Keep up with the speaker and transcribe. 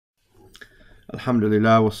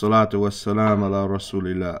Alhamdulillah wa salatu wa salam ala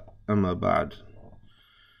rasulillah. Amma ba'd.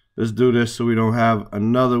 Let's do this so we don't have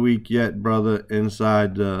another week yet, brother,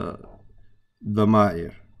 inside the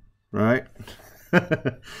Ma'ir. Right?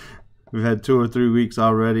 We've had 2 or 3 weeks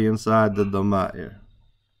already inside the Ma'ir.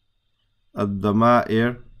 The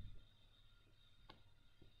Ma'ir.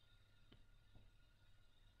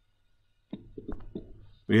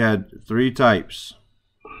 We had 3 types.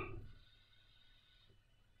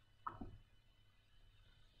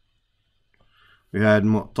 We had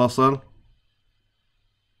Mu'tasal,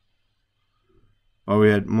 or we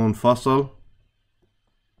had Munfasal.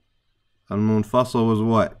 And Munfasal was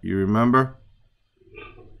what? You remember?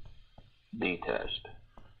 Detached.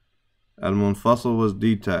 Al-Munfasal was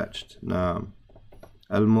detached. Naam.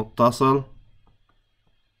 Al-Mu'tasal.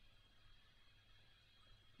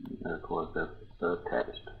 Of course, that's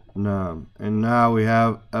attached. Naam. And now we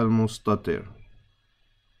have Al-Mustatir.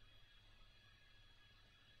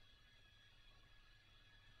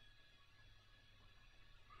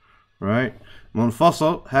 Right?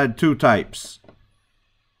 Munfasal had 2 types.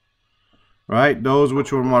 Right? Those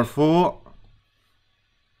which were marfu',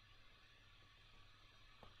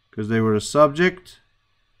 because they were the subject,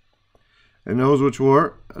 and those which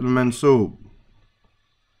were al-mansub.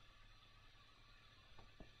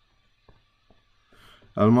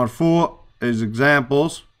 Al-marfu' is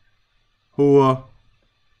examples: huwa,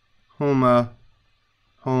 huma,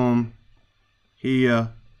 hum,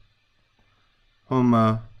 hiya,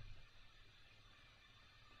 huma,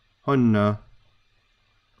 hunna,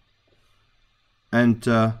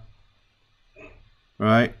 anta,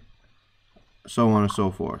 right? So on and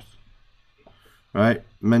so forth. Right?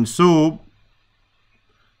 Mansub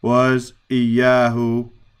was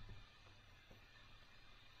iyahu,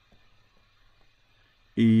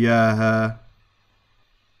 iyaha,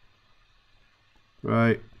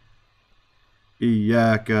 right?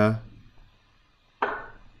 Iyaka,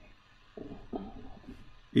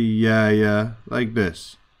 iyaya, like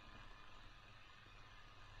this.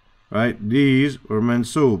 Right? These were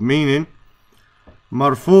mansub, meaning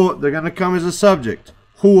marfu', they're going to come as a subject.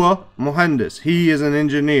 Huwa muhandis, he is an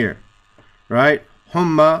engineer. Right?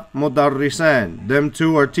 Humma mudarrisan, them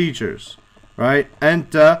 2 are teachers. Right?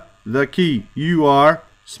 Anta dhaki, you are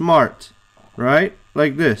smart. Right?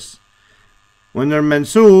 Like this. When they're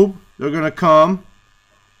mansub, they're going to come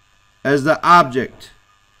as the object,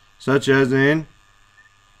 such as in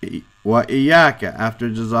wa iyaka, after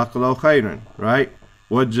jazakallahu khairan. Right?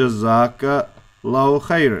 Wa jazakallahu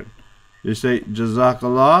khairan. You say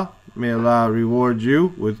jazakallah, may Allah reward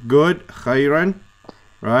you with good, khairan,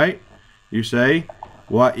 right? You say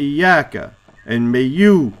wa iyaka, and may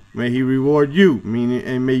he reward you, meaning,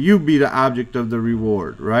 and may you be the object of the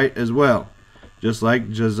reward, right? As well, just like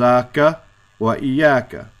jazaka wa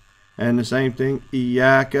iyaka, and the same thing,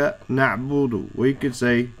 iyaka na'budu. We could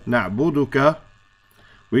say na'buduka,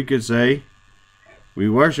 we could say we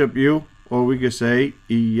worship you, or we could say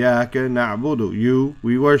iyaka na'budu, you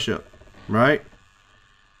we worship. Right?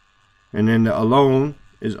 And then the alone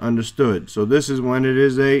is understood. So this is when it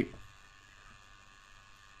is a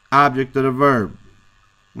object of the verb,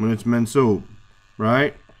 when it's mansub,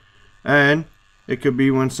 right? And it could be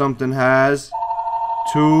when something has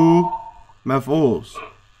 2 maf'uls,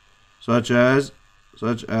 such as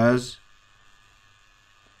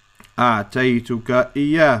a'taytuka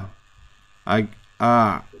iyah,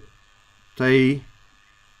 a'taytuka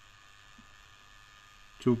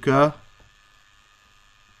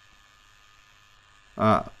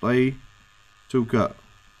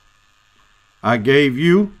I gave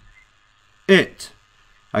you it.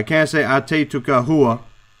 I can't say ataytuka huwa.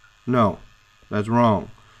 No, that's wrong.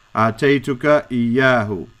 Ataytuka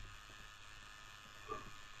iyahu.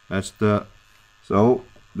 That's so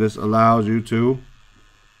this allows you to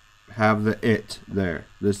have the it there,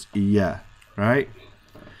 this iyah, right?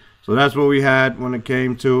 So that's what we had when it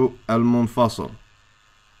came to al-munfasal.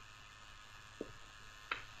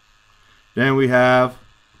 Then we have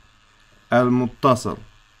al-muttasal,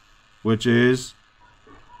 which is,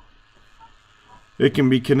 it can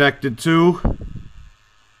be connected to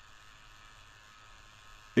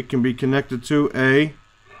a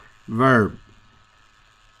verb,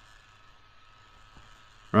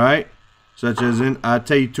 right? Such as in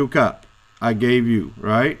ataytuka, I gave you,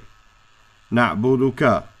 right?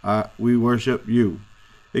 Na'buduka, we worship you.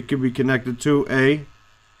 It can be connected to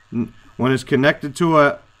when it's connected to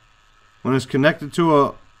a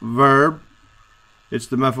verb, it's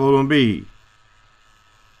the maf'ulun bihi,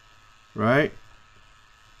 right?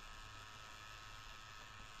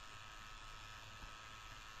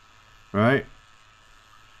 Right?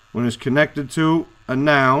 When it's connected to a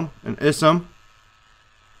noun, an ism,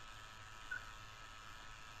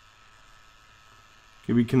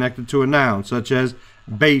 can be connected to a noun, such as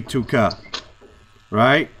Baytuka,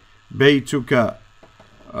 right? Baytuka,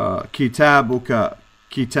 Kitabuka,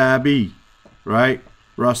 Kitabi, right?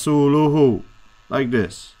 Rasuluhu, like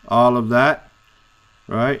this. All of that,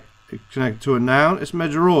 right? Connected to a noun, it's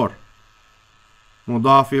majroor.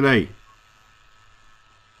 Mudaf ilay.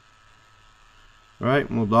 Right?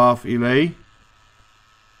 Mudaf ilay.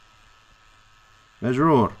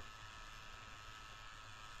 Majroor.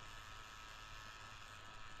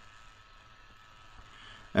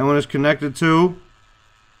 And when it's connected to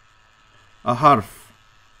a harf,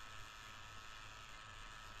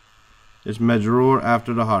 it's majroor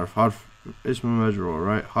after the harf. Harf, ism majroor,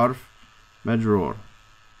 right? Harf, majroor.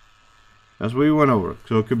 That's what we went over.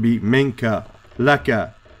 So it could be minka,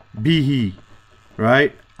 laka, bihi,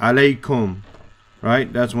 right? Alaykum,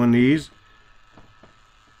 right? That's when these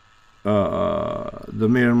the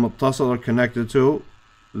mir muttasal are connected to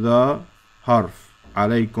the harf.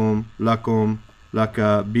 Alaykum, lakum,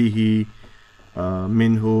 laka, bihi,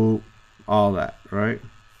 minhu, all that, right?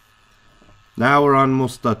 Now we're on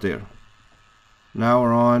mustatir. Now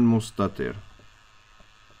we're on mustatir.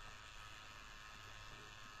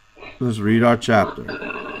 Let's read our chapter.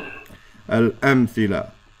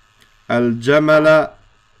 Al-amthila. Al-jamalu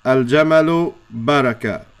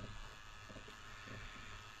baraka.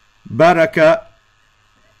 Baraka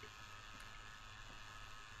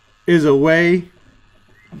is a way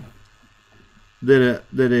that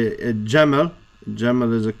a jamal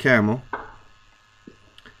is a camel,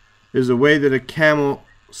 is a way that a camel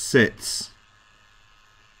sits.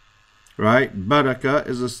 Right? Baraka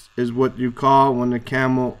is what you call when the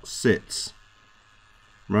camel sits.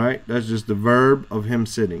 Right? That's just the verb of him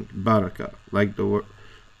sitting. Baraka. Like the word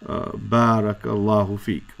Barakallahu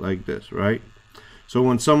feek. Like this, right? So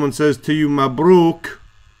when someone says to you, Mabruk,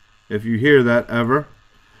 if you hear that ever,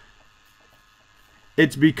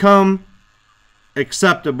 it's become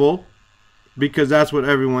acceptable because that's what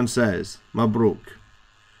everyone says. Mabruk.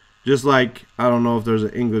 Just like, I don't know if there's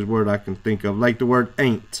an English word I can think of, like the word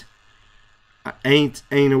ain't. Ain't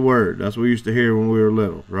a word. That's what we used to hear when we were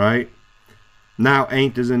little, right? Now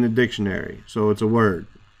ain't is in the dictionary, so it's a word,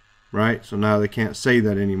 right? So now they can't say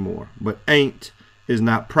that anymore. But ain't is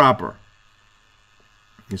not proper.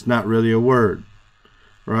 It's not really a word,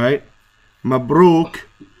 right? Mabruk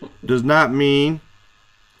does not mean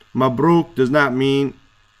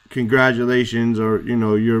congratulations or, you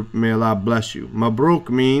know, may Allah bless you. Mabruk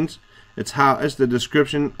means it's the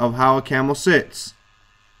description of how a camel sits.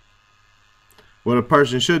 What a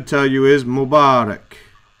person should tell you is Mubarak.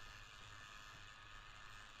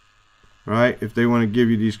 Right? If they want to give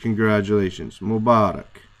you these congratulations.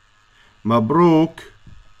 Mubarak. Mabruk,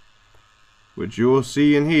 which you will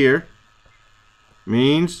see in here,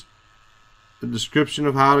 means the description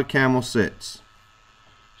of how the camel sits.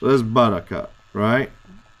 So that's baraka, right?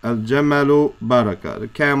 Al-jamalu baraka. The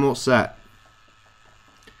camel sat.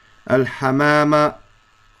 Al-hamama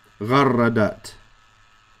gharradat.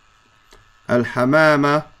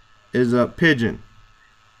 Al-hamama is a pigeon.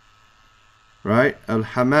 Right?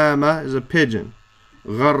 Al-hamama is a pigeon.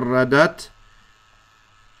 Gharradat.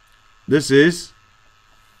 This is,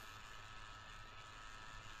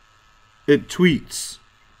 it tweets.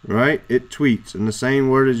 Right? It tweets. And the same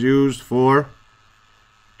word is used for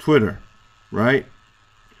Twitter. Right?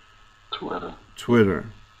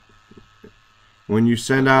 Twitter. When you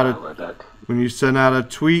send out a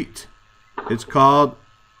tweet, it's called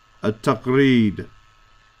a taqreed,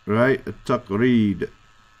 right? A taqreed.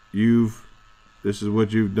 This is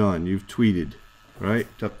what you've done. You've tweeted, right?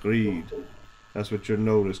 Taqreed. That's what your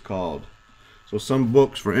note is called. So some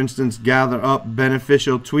books, for instance, gather up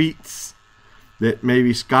beneficial tweets that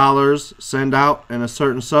maybe scholars send out in a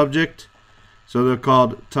certain subject. So they're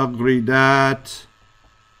called taqreedat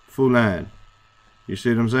fulan. You see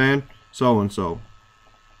what I'm saying? So and so.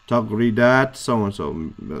 Taqreedat so and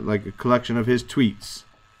so. Like a collection of his tweets.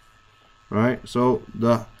 Right? So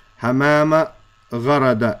the hamama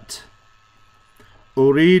gharadat.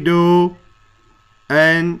 Uridu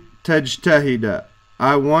an tajtahida.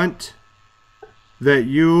 I want that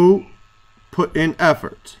you put in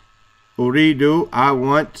effort. Uridu, I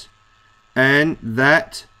want, and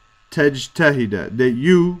that tajtahida, that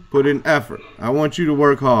you put in effort. I want you to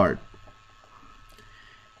work hard.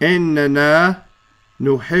 Innana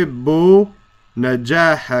nuhibbu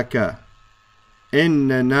najahaka.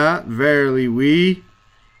 Innana, verily we,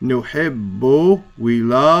 nuhibbu, we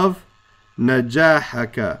love,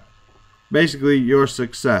 najahaka, basically your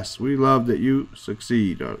success. We love that you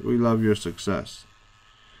succeed, or we love your success.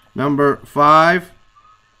 Number 5,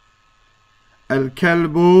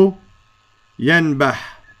 al-kalbu yanbah.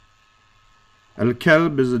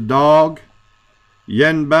 Al-kalb is a dog.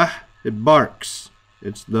 Yanbah, it barks.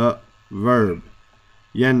 It's the verb.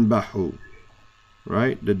 Yanbahu.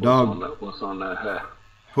 Right? The dog. What's on that hat?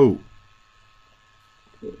 Who?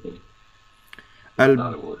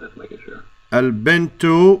 Just making sure.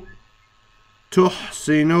 Al-bintu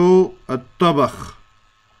tuhsinu at-tabakh.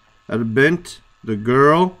 Al-bint, the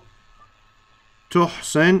girl.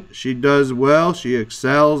 Tuhsin, she does well, she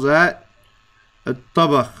excels at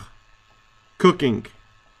at-tabakh, cooking.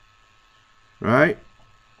 Right?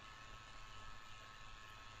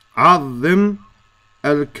 Azim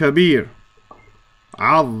al-kabir.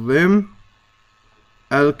 Azim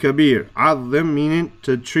al-kabir. Azim meaning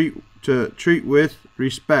to treat with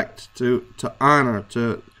respect, to honor,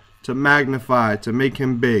 to magnify, to make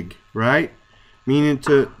him big, right? Meaning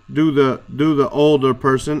to do the older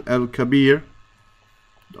person, al-kabir,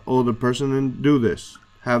 the older person, and do this.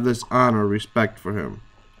 Have this honor, respect for him.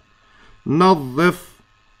 نظف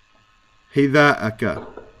حذاءك.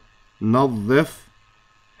 نظف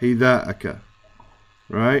حذاءك.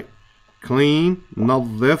 Right? Clean.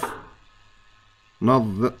 نظف.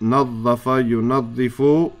 نظف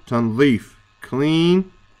ينظف تنظيف.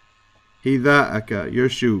 Clean حذاءك, your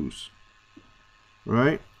shoes.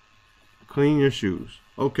 Right? Clean your shoes.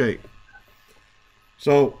 Okay.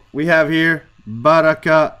 So we have here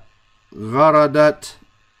بركة غردت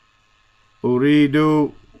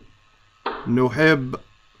أريد نحب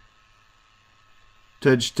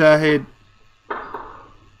تجتهد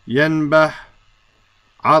ينبح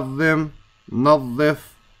عظم نظف,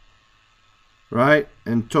 right?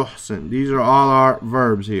 And tuhsin. These are all our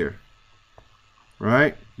verbs here.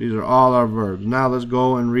 Right? These are all our verbs. Now let's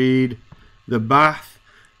go and read the bahth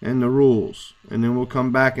and the rules. And then we'll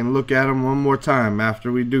come back and look at them one more time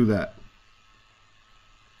after we do that.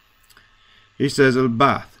 He says,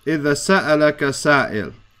 Al-bahth. إذا سألك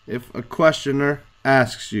سائل. If a questioner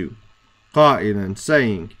asks you, قائلا,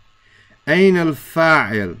 saying, أين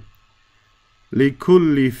الفاعل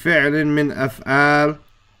لكل فعل من أفعال.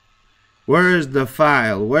 Where is the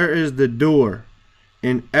fa'il? Where is the doer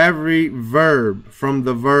in every verb from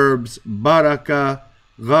the verbs baraka,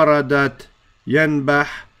 غردت,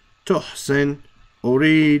 ينبح, تحسن,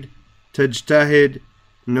 أريد, تجتهد,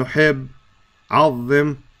 نحب,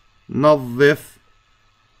 عظم, نظف.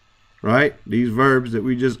 Right? These verbs that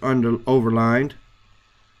we just overlined.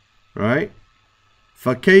 Right?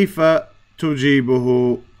 فكيف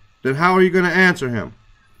تجيبه. Then how are you going to answer him?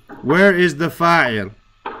 Where is the fa'il?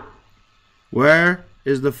 Where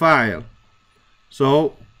is the fa'il?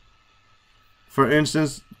 So, for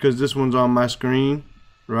instance, because this one's on my screen,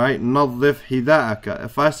 right? نظف حذاءك.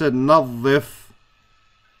 If I said نظف,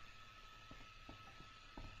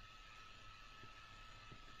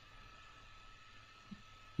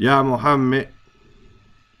 يا محمد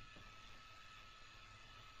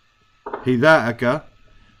حذاءك,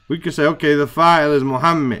 we could say, okay, the fa'il is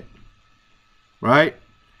Muhammad, right?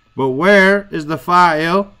 But where is the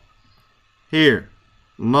fa'il? Here,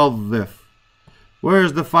 نظف. Where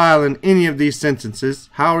is the fa'il in any of these sentences?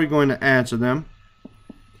 How are we going to answer them?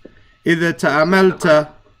 إذا تأملت,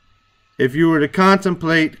 if you were to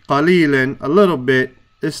contemplate قليلا, a little bit,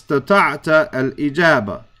 استطعت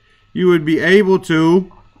الإجابة, you would be able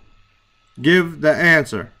to give the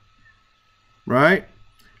answer, right?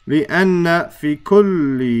 لأن في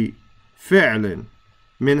كل فعل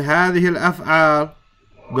من هذه الأفعال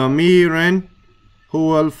ضمير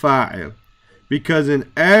هو الفاعل. Because in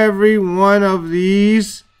every one of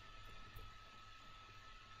these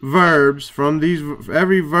verbs,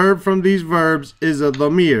 every verb from these verbs is a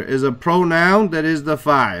dhamir, is a pronoun that is the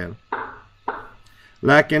fa'il.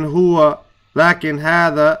 لكن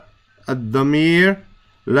هذا الضمير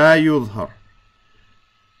لا يظهر.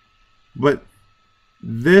 But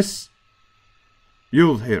this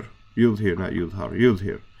يظهر, not يظهر,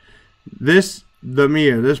 يظهر. This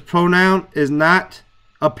dhamir, this pronoun is not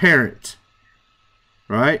apparent.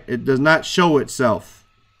 Right? It does not show itself.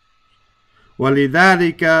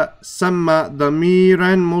 وَلِذَلِكَ سَمَّ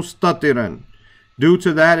ضَمِيرًا مُسْتَطِرًا. Due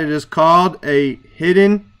to that, it is called a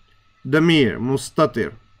hidden damir,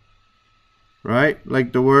 mustatir. Right?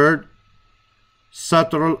 Like the word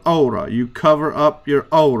satr al-awra. You cover up your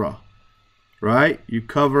awra. Right? You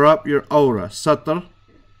cover up your awra. Satr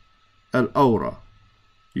al-awra.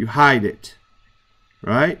 You hide it.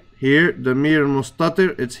 Right? Here, damir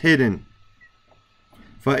mustatir, it's hidden.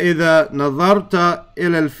 فإذا نظرت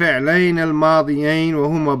إلى الفعلين الماضيين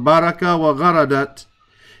وهما بركة وغردت.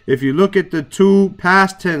 If you look at the two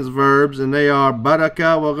past tense verbs and they are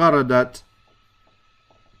بركة وغردت,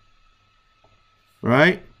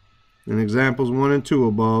 right? In examples 1 and 2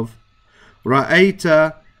 above.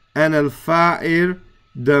 رأيت أن الفاعل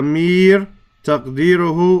ضمير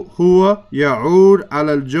تقديره هو يعود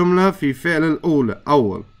على الجملة في فعل الأولى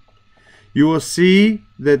أول. You will see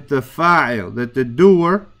that the fa'il, that the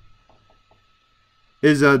doer,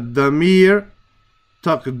 is a damir,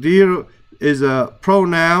 taqdir is a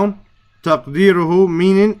pronoun, taqdiruhu,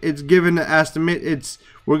 meaning it's given the estimate.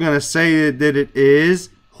 We're gonna say that it is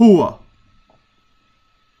huwa.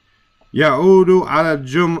 Ya'udu ala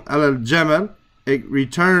al-jamal, it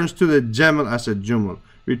returns to the jamal. I said jumal.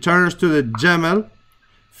 Returns to the jamal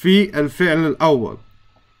fi al-fi'l al-awwal.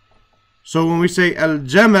 So when we say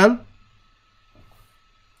al-jamal,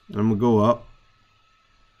 I'm gonna go up.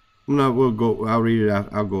 I'll read it.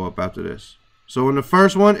 I'll go up after this. So in the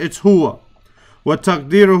first one, it's huwa.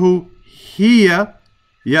 وتقديره هي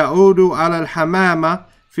يعود على الحمامة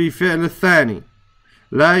في فعل الثاني.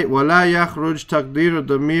 ولا يخرج تقدير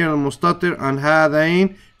الضمير المستتر عن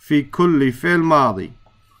هذين في كل فعل ماضي.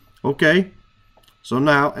 Okay. So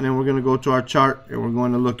now, and then we're going to go to our chart and we're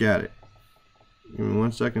going to look at it. Give me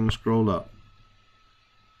 1 second to scroll up.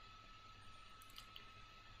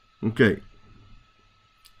 Okay.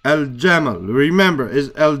 Al-Jamal. Remember,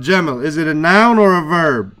 is Al-Jamal, is it a noun or a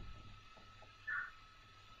verb?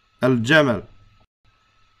 Al-Jamal.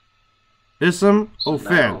 Ism or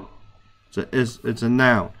fi'l? It's a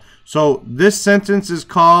noun. So this sentence is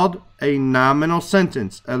called a nominal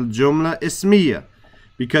sentence. Al-Jumla Ismiya.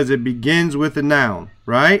 Because it begins with a noun,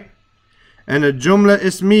 right? And a Jumla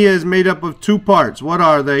Ismiya is made up of two parts. What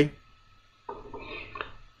are they?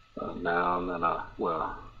 A noun and a,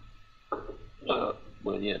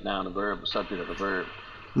 noun, a verb, a subject of a verb.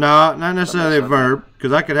 No, not necessarily a verb,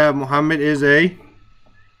 because I could have Muhammad is a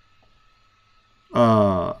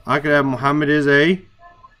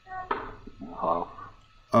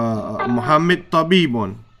Muhammad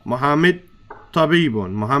Tabibun. Muhammad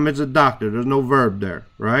Tabibun. Muhammad's a doctor. There's no verb there,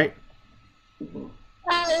 right?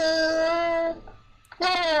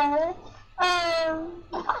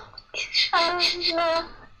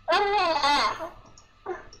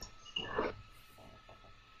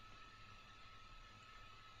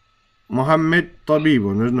 Muhammad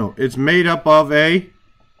Tabibun. There's no. It's made up of a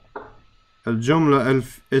Al-Jumla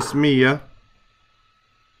Al-Ismiya.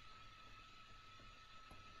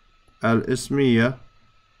 Al-Ismiya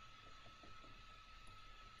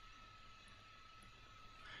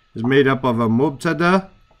is made up of a mubtada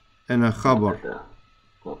and a khabar.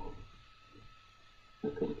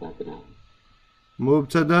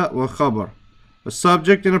 Mubtada wa khabar. A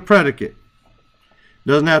subject and a predicate.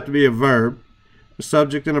 Doesn't have to be a verb. A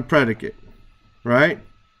subject and a predicate. Right?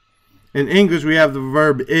 In English we have the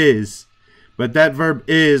verb is. But that verb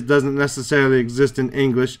is doesn't necessarily exist in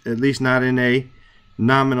English. At least not in a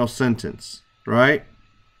nominal sentence. Right?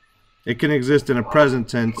 It can exist in a present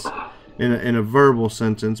tense. In a verbal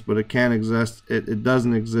sentence, but it can't exist. It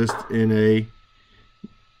doesn't exist in a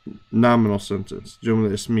nominal sentence.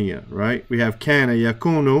 Jumla ismiya, right? We have kana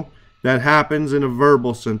yakunu, that happens in a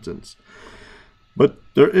verbal sentence, but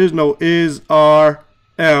there is no is, are,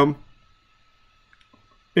 am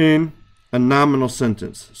in a nominal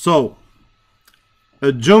sentence. So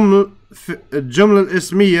a jumla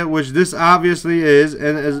ismiya, which this obviously is,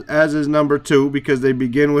 and as is number 2, because they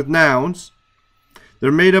begin with nouns.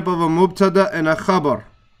 They're made up of a mubtada and a khabar.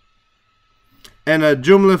 And a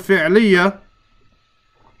jumla fi'liya,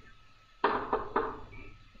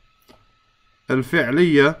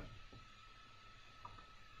 al-fi'liya,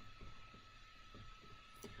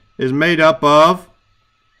 is made up of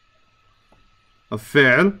a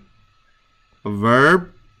fi'l, a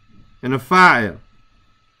verb, and a fa'il.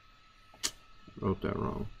 Wrote that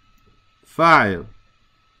wrong. Fa'il.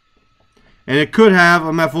 And it could have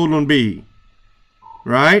a maf'ulun bihi.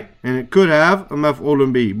 Right? And it could have a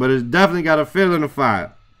maf'ulun bihi, but it's definitely got a fi'l and a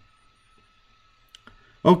fa'il.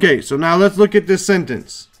 Okay, so now let's look at this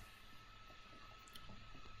sentence.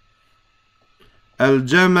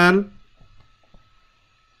 Al-Jamal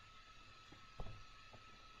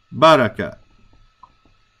Baraka.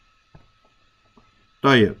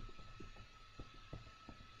 طيب.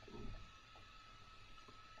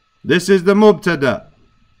 This is the mubtada.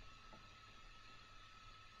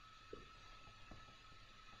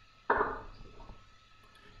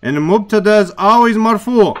 And the mubtada is always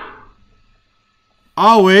marfu'.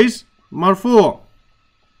 Always marfu'.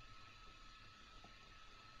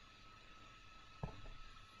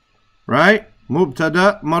 Right?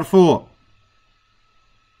 Mubtada marfu'.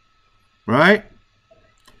 Right?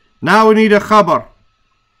 Now we need a khabar.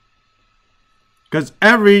 Because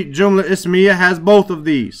every jumla ismiya has both of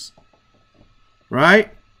these.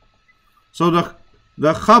 Right? So the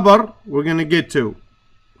khabar we're going to get to.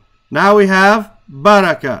 Now we have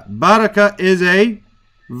baraka. Baraka is a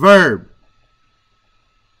verb.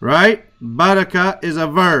 Right? Baraka is a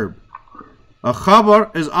verb. A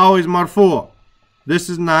khabar is always marfu'. This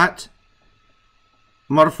is not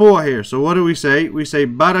marfu' here. So what do we say? We say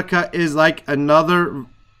baraka is like another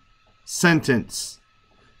sentence.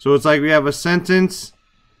 So it's like we have a sentence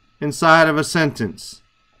inside of a sentence.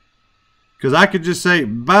 Because I could just say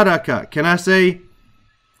baraka. Can I say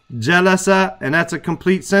jalasa and that's a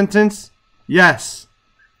complete sentence? Yes.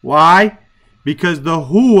 Why? Because the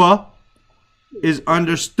huwa is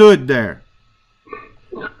understood there.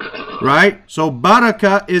 Right? So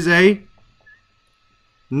baraka is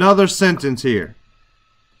another sentence here.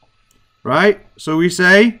 Right? So we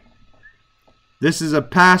say this is a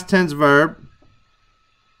past tense verb.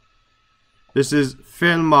 This is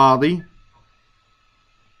fi'l madi.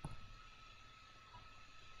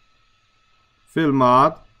 Fi'l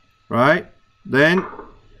mad. Right? Then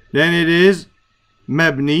it is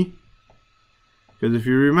mabni. Because if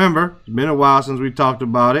you remember, it's been a while since we talked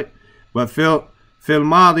about it. But fi'l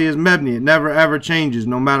madi is mabni. It never ever changes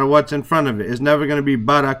no matter what's in front of it. It's never going to be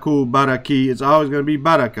baraku, baraki. It's always going to be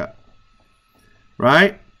baraka.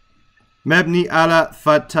 Right? Mabni ala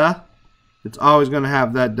fatha. It's always going to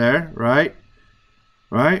have that there. Right?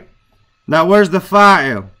 Right? Now where's the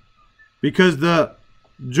fa'il? Because the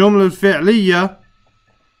jumla fi'liya,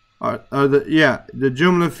 the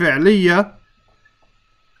jumla fi'liya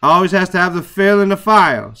always has to have the fi'l and the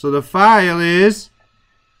fa'il. So the fa'il is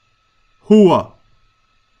huwa.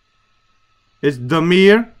 It's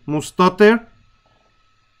damir, mustatir,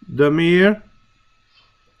 damir,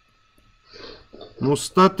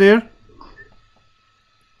 mustatir,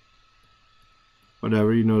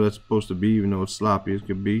 whatever, you know that's supposed to be, even though it's sloppy as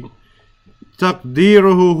could be.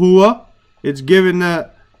 Taqdiruhu huwa. It's given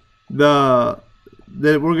that we're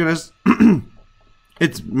gonna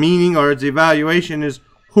its meaning or its evaluation is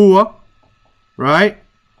huwa, right?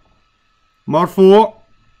 Marfu',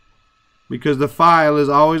 because the fa'il is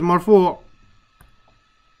always marfu',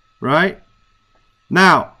 right?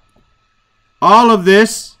 Now, all of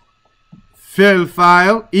this fi'l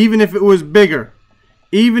fa'il, even if it was bigger,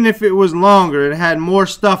 even if it was longer, it had more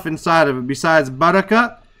stuff inside of it besides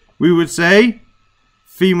baraka, we would say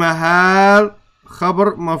fi mahal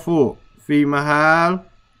khabar marfu'. Fi mahal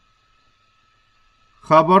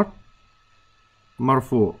khabar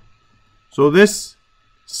marfu'. So this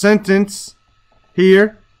sentence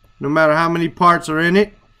here, no matter how many parts are in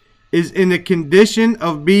it, is in the condition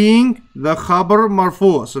of being the khabar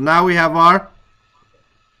marfu'. So now we have our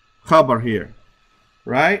khabar here,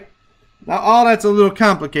 right? Now all that's a little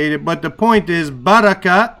complicated, but the point is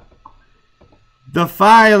baraka, the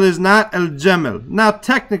fa'il is not al-jamal. Now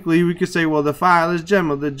technically we could say, well, the fa'il is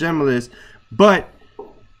jamal, the jamal is, but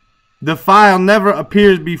the fa'il never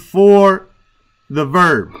appears before the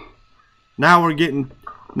verb. Now we're getting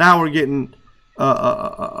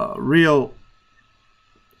real.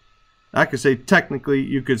 I could say technically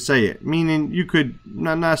you could say it, meaning you could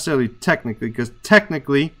not necessarily technically, because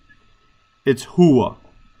technically it's huwa.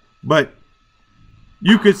 But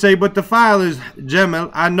you could say, but the fa'il is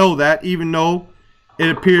jamal. I know that, even though it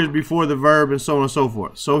appears before the verb and so on and so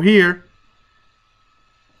forth. So here,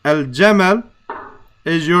 al-jamal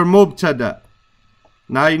is your mubtada.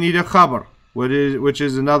 Now you need a khabar, which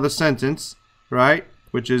is another sentence, right?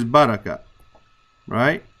 Which is baraka,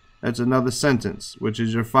 right? That's another sentence, which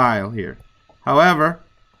is your fa'il here. However,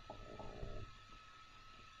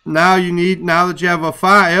 now that you have a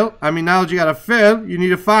fa'il, now that you got a fi'l, you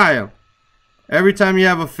need a fa'il. Every time you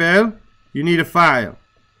have a fi'l, you need a fa'il.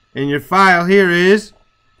 And your fa'il here is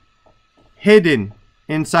hidden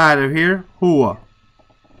inside of here, huwa.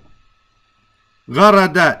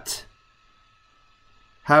 Gharadat.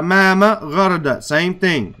 Hamama gharadat. Same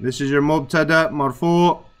thing. This is your mubtada,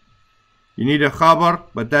 marfu'. You need a khabar,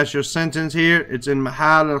 but that's your sentence here. It's in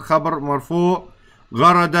mahal al-khabar marfu'.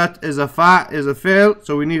 Gharadat is a fi'l,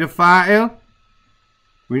 so we need a fa'il.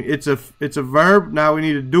 It's a verb. Now we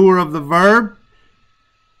need a doer of the verb.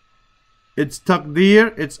 Its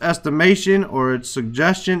taqdir, its estimation, or its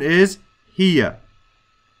suggestion is hiya.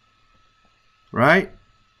 Right?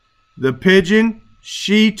 The pigeon,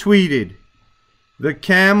 she tweeted. The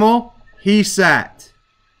camel, he sat.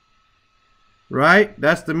 Right?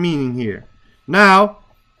 That's the meaning here. Now,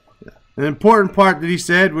 an important part that he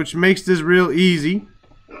said, which makes this real easy,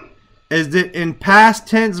 is that in past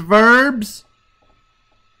tense verbs,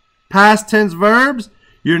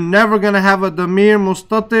 you're never going to have a damir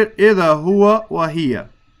mustatir, either huwa wa hiya.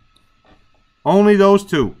 Only those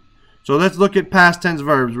two. So let's look at past tense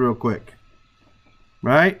verbs real quick.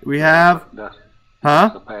 Right? We have, That's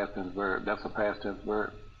a past tense verb. That's a past tense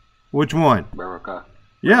verb. Which one? Baraka.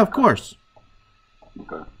 Yeah, of course.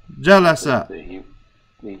 Okay. Jalasa.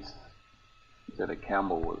 He said a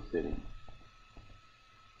camel was sitting.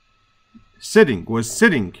 Sitting was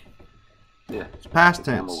sitting. Yeah. It's past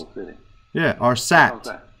The camel tense. was sitting. Yeah, or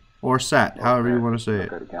sat. Or sat, however you want to say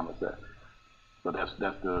it. Okay, the camel sat. So that's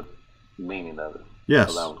the meaning of it.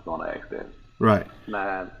 Yes. So I was going to ask that. Right.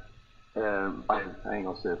 Now, I ain't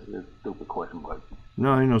gonna say it's a stupid question, but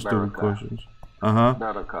No, ain't no stupid Baraka. questions. Uh-huh.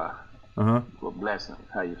 Baraka Uh-huh. for blessing.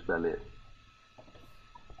 How you spell it?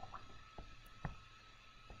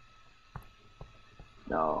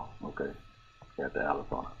 No. Okay. Got the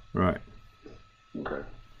alpha on it. Right. Okay.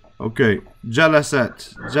 Okay.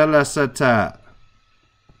 Jalasat. Jalasata.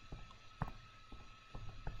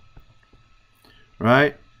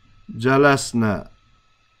 Right? Jalasna.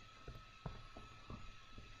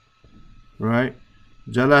 Right?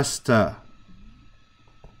 Jalasta.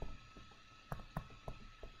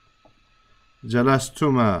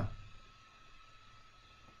 Jalastuma.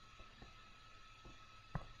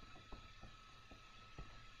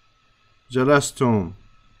 Jalastum.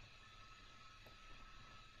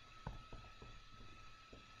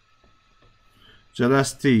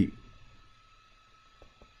 Jalasti.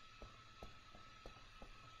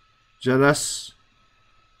 Jalas.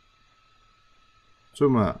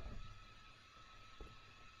 Tuma.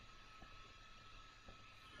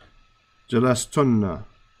 Jalastunna.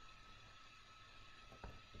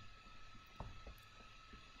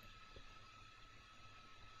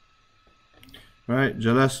 Right,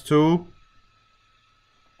 Jalastu.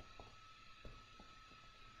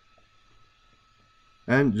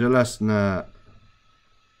 And Jalasna.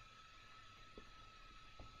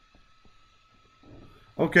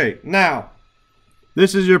 Okay, now,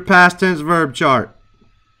 this is your past tense verb chart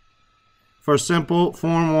for simple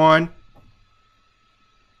form 1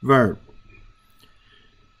 verb.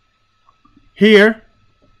 Here,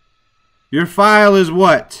 your file is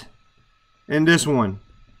what? In this one.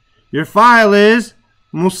 Your file is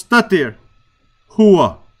mustatir,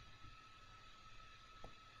 huwa.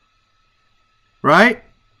 Right?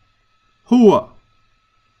 Huwa.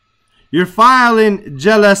 Your file in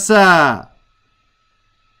jalasa.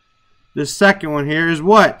 The second one here is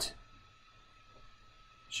what?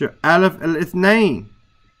 Sure, alif al-ithnain.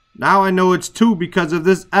 Now I know it's 2 because of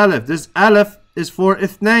this alif. This alif is for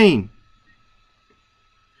ithnain.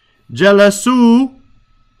 Jalasu.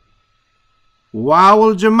 Waw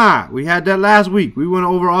al-jama'. We had that last week. We went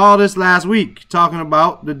over all this last week, talking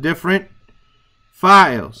about the different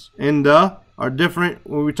files in the, or different,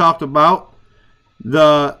 when we talked about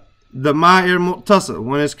the ma'ir mu'tasal,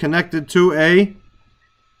 when it's connected to a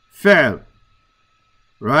fi'l.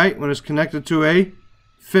 Right? When it's connected to a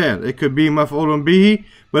fi'l. It could be maf'ulun bihi,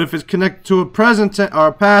 but if it's connected to a present tense or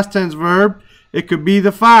a past tense verb, it could be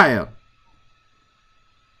the fa'il.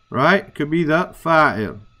 Right? It could be the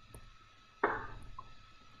fa'il.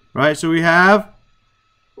 Right? So we have,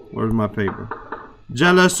 where's my paper?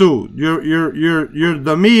 Jalasu. Your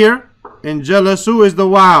damir in jalasu is the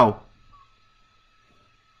waw.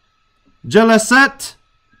 Jalasat,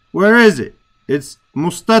 where is it? It's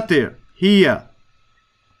mustatir, hiya.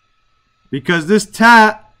 Because this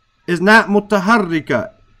ta is not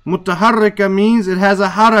mutaharrika. Mutaharrika means it has a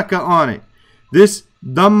haraka on it. This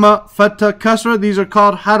dhamma, fatha, kasra, these are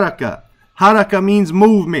called haraka. Haraka means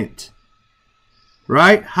movement.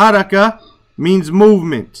 Right? Haraka means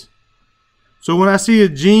movement. So when I see a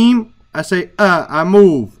jim, I say I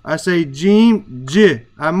move. I say jim, j,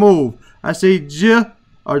 I move. I say j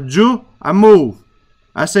or ju, I move.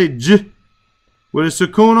 I say j with a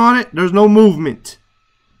sukoon on it, there's no movement.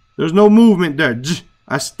 There's no movement there. J,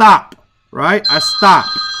 I stop. Right? I stop.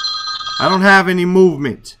 I don't have any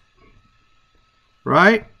movement.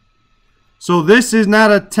 Right? So this is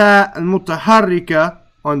not a ta al-mutaharrika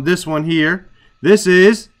on this one here. This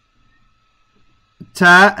is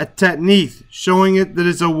ta at-ta'nith, showing it that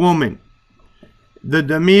it's a woman. The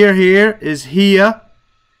damir here is hiya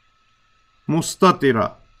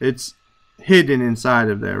mustatira. It's hidden inside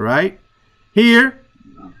of there, right? Here,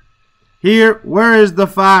 where is the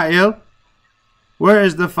fa'il? Where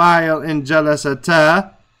is the fa'il in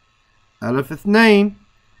jalasata? Alif ithnain.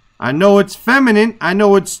 I know it's feminine. I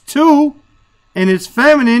know it's 2, and it's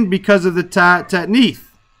feminine because of the ta'nith.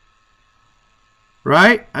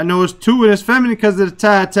 Right? I know it's 2 and it's feminine because of the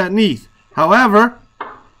ta'nith. However,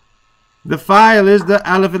 the fa'il is the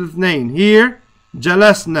alif al-ithnain. Here,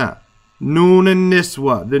 jalasna, noon and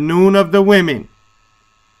niswa, the noon of the women.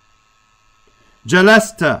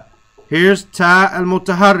 Jalasta, here's ta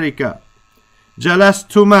al-mutaharrika.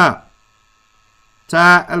 Jalastuma,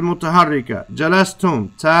 ta al-mutaharrika. Jalastum,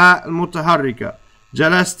 ta al-mutaharrika.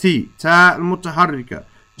 جلستي تاء المتحركة.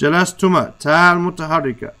 جلستما تاء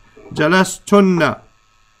المتحركة. جلستن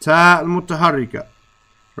تاء المتحركة.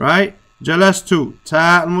 Right? جلست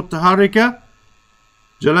تاء المتحركة.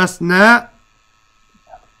 جلسنا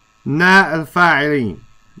نا الفاعلين.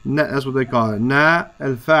 That's what they call it. Na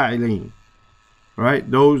al-fa'ilin. Right?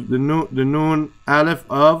 Those the noon alif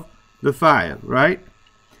of the fa'il. Right?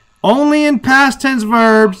 Only in past tense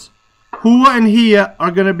verbs, huwa and hiya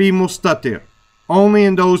are going to be mustatir. Only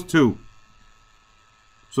in those two.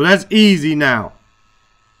 So that's easy now.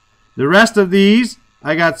 The rest of these,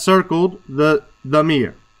 I got circled the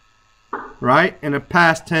damir. Right? In a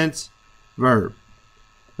past tense verb.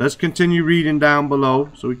 Let's continue reading down below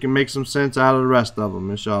so we can make some sense out of the rest of them,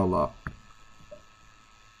 inshallah.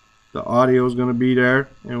 The audio is going to be there,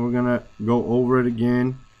 and we're going to go over it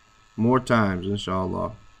again more times,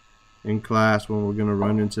 inshallah, in class when we're going to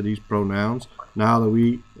run into these pronouns. Now that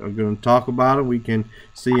we are going to talk about them, we can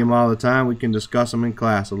see them all the time. We can discuss them in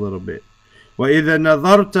class a little bit. وَإِذَا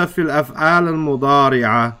نَظَرْتَ فِي الْأَفْعَالِ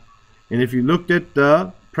الْمُضَارِعَةِ. And if you looked at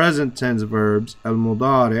the present tense verbs,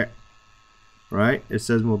 al-mudari', right? It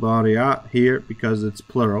says mudari'at here because it's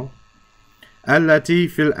plural. التي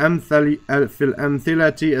في الأمثلة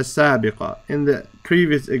السابقة. In the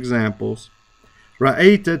previous examples.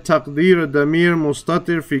 رأيت تقدير ضمير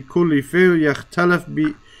مستتر في كل فعل يختلف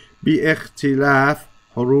باختلاف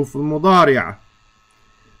حروف المضارعة.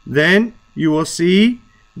 Then you will see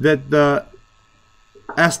that the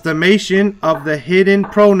estimation of the hidden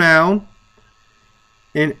pronoun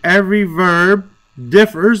in every verb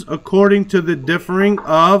differs according to the differing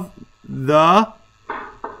of the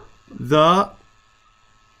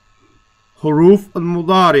huruf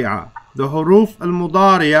al-mudari'ah. The huruf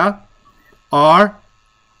al-mudari'ah are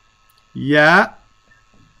ya,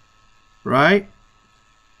 right,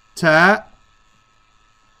 ta,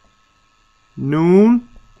 noon,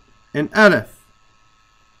 and alif.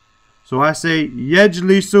 So I say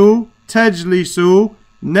yajlisu, tajlisu,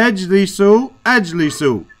 najlisu,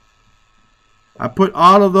 ajlisu. I put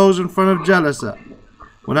all of those in front of jalasa.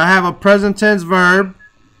 When I have a present tense verb,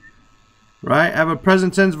 right, I have a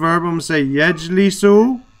present tense verb, I'm going to say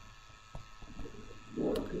yajlisu,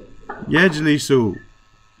 yajlisu,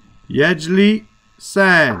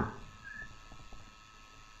 yajlisan,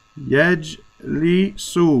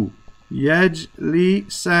 yajlisu,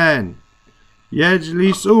 yajlisan,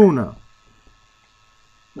 yajlisuna.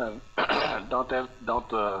 No, don't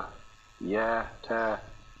yeah, ta,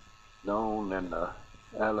 noon, and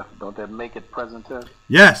alif, don't that make it present tense?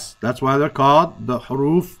 Yes, that's why they're called the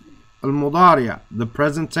huruf al-mudari'ah, the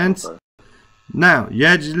present tense. Okay. Now,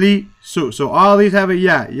 yajlisu. So all these have a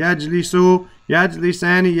ya. Yajlisu,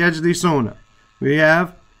 yajlisani, yajlisuna. We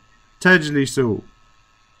have tajlisu.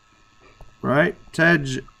 Right?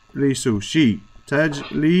 Tajlisu. She.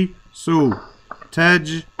 Tajlisu.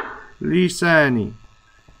 Tajlisani.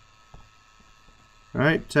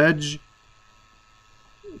 Right? Tajlisani.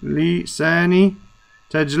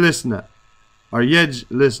 Tajlisna. Or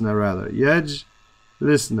yajlisna rather.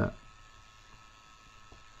 Yajlisna.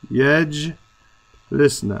 Yajlisna.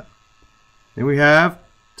 And we have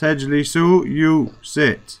tajlisu, you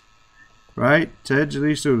sit. Right?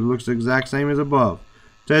 Tajlisu. It looks the exact same as above.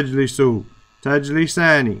 Tajlisu.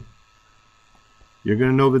 Tajlisani. You're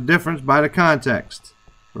going to know the difference by the context.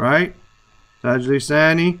 Right?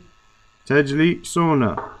 Tajlisani.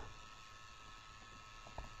 Tajlisuna.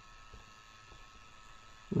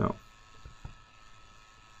 No.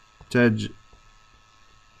 Tajlisuna.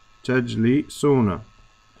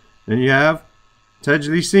 Then you have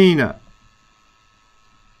tajlisina.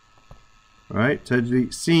 Right?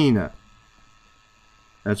 Tajlisina.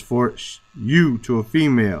 That's for you to a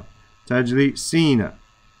female. Tajlisina.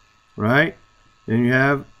 Right? Then you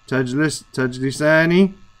have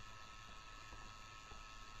tajlisani.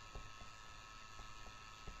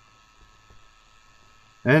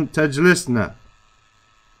 And tajlisna.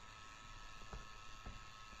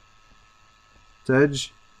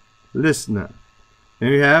 Tajlisna.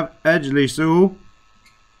 Then you have ajlisu.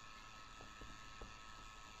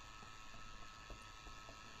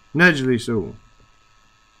 Najlisu.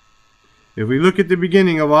 If we look at the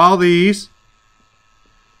beginning of all these,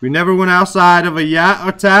 we never went outside of a ya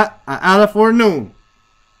or ta, a alif or noon.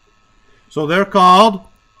 So they're called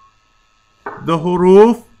the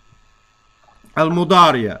huruf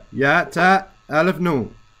al-mudari'ah. Ya, ta, alif,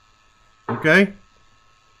 noon. Okay?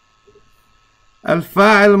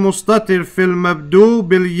 Al-fa'il mustatir fil mabdu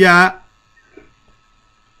bil ya.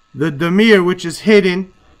 The damir which is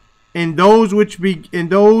hidden in those which we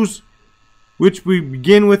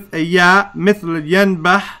begin with a ya, mithl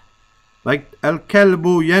yanbah, like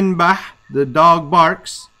al-kalbu yanbah, the dog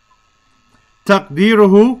barks.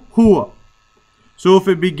 تقديره هو. So if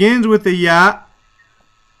it begins with a ya,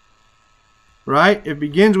 right? It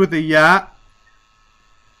begins with a ya.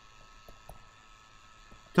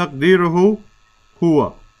 تقديره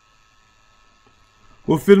هو.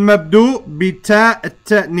 وفي المبدوء بتاء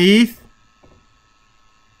التأنيث,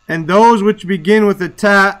 and those which begin with a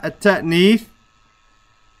ta, a ta'nith,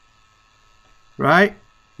 right?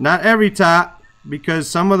 Not every ta, because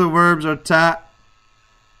some of the verbs are ta,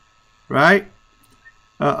 right?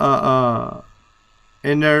 And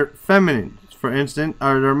they're feminine, for instance,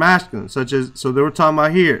 or they're masculine, such as, so they were talking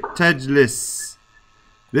about here, tajlis.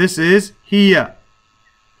 This is hiya.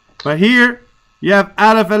 But here, you have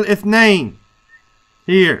alif al-ithnain.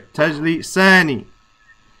 Here, tajli sani.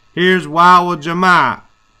 Here's waw al-jama'a.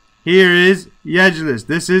 Here is yajlis.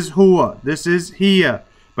 This is huwa. This is hiya.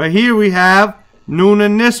 But here we have nun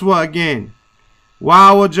and niswa again.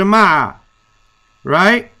 Waw al-jama'a.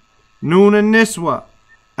 Right? Nun and niswa.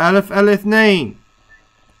 Alif al-ithnain.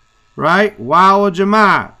 Right? Waw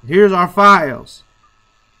al-jama'a. Here's our files.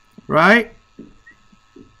 Right?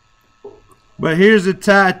 But here's the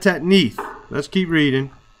ta ta'nith. Let's keep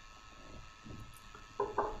reading.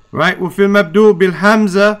 Right? وفي المبدوء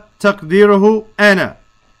بالhamza تقديره أنا.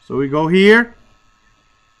 So we go here.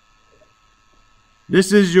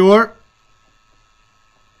 This is your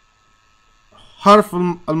harf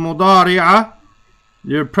al-mudari'ah,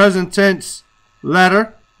 your present tense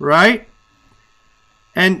letter, right?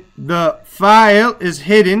 And the file is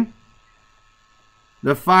hidden.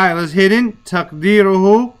 The file is hidden.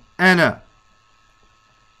 تقديره أنا.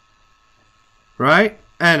 Right?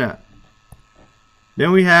 أنا.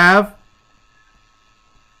 Then we have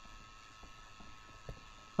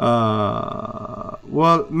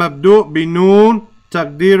والمبدوء بنون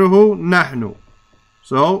تقديره نحن.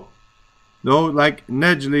 So though like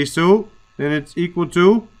najlisu, then it's equal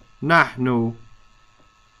to نحن.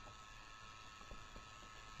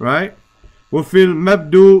 Right? وفي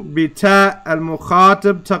المبدوء بتاء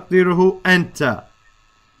المخاطب تقديره أنت.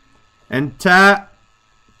 And ta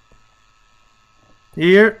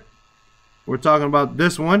here, we're talking about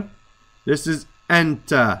this one. This is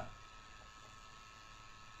anta.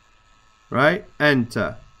 Right?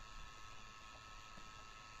 Anta.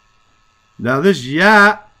 Now this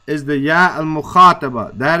ya is the ya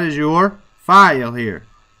al-mukhataba. That is your file here.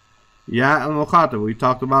 Ya al-mukhataba. We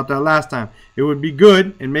talked about that last time. It would be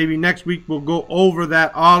good, and maybe next week we'll go over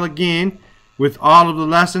that all again with all of the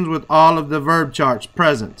lessons, with all of the verb charts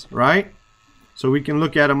present. Right? So we can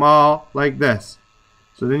look at them all like this.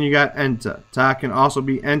 So then you got enta. Ta can also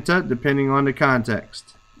be enta depending on the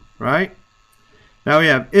context. Right? Now we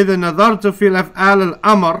have إذا نظرت في الأفعال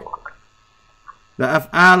الأمر, the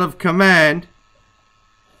أفعال of command.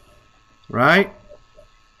 Right?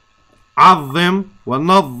 عظم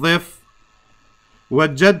ونظف.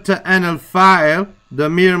 وجدت أن الفاعل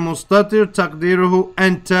ضمير مستتر تقديره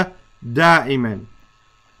أنت دائما.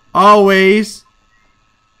 Always.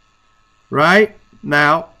 Right?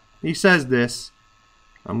 Now he says this.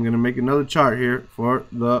 I'm going to make another chart here for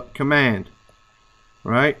the command.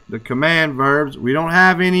 Right? The command verbs. We don't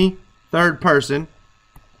have any third person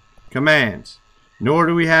commands. Nor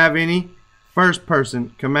do we have any first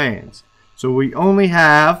person commands. So we only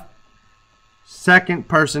have second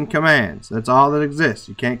person commands. That's all that exists.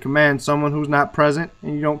 You can't command someone who's not present,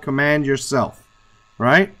 and you don't command yourself.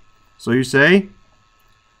 Right? So you say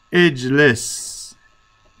ijlis.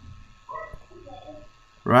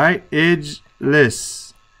 Right?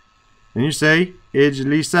 Ijlis. And you say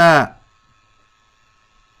ijlisa.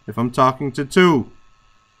 If I'm talking to two.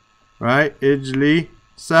 Right?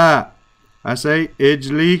 Ijlisa. I say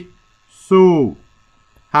ijlisu.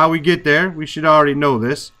 How we get there, we should already know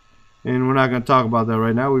this. And we're not going to talk about that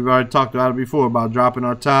right now. We've already talked about it before, about dropping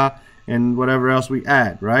our ta and whatever else we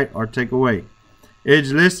add, right? Or take away.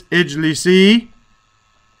 Ijlis, ijlisi.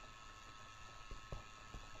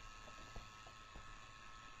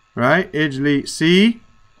 Right? Ijlisi.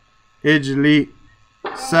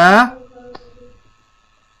 Ijlisa.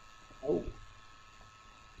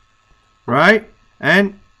 Right?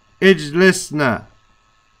 And ijlisna.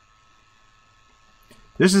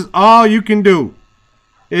 This is all you can do.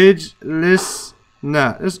 Ijlisna.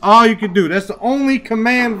 That's all you can do. That's the only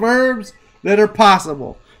command verbs that are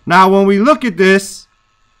possible. Now when we look at this,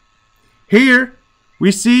 here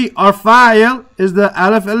we see our file is the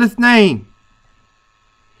alif al-ithnain.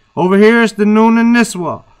 Over here is the nun and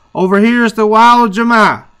niswa. Over here is the waw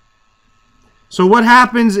al-jama'a. So what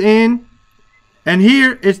happens in, and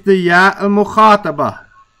here it's the ya al-mukhataba.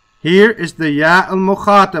 Here is the ya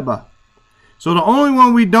al-mukhataba. So the only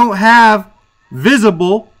one we don't have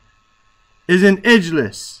visible is in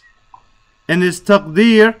ijlis. And its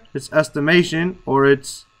taqdeer, its estimation, or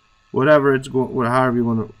its whatever it's going, however you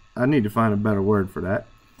want to, I need to find a better word for that,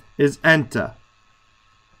 is anta.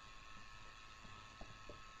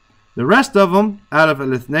 The rest of them, alif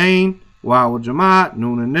al-ithnain, waw al-jama'at,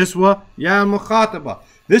 noon al-niswa, ya al-mukhataba.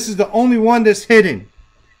 This is the only one that's hidden.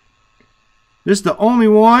 This is the only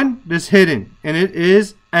one that's hidden, and it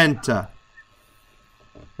is anta.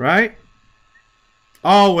 Right?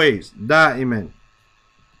 Always, da'iman.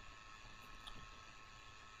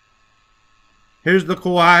 Here's the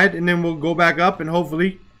qawaid, and then we'll go back up, and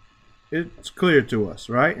hopefully it's clear to us,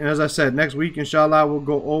 right? And as I said, next week, inshallah, we'll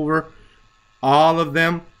go over all of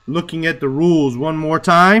them, looking at the rules one more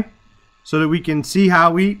time, so that we can see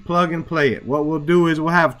how we plug and play it. What we'll do is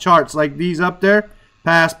we'll have charts like these up there,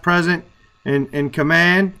 past, present, and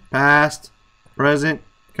command, past, present,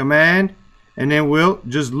 command, and then we'll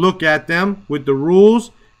just look at them with the rules,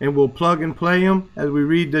 and we'll plug and play them as we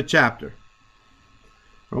read the chapter.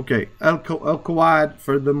 Okay, al-qawaid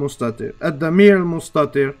for the mustatir. Ad-damir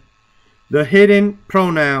al-mustatir, the hidden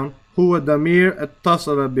pronoun, huwa damir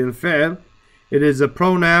attasala bil-fi'l. It is a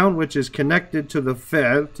pronoun which is connected to the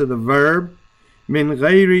fi'l, to the verb, min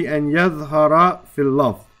ghayri an yadhhara fil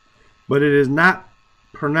lafz. But it is not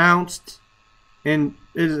pronounced in,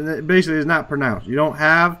 basically is not pronounced. You don't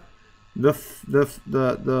have the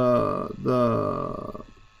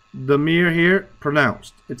damir here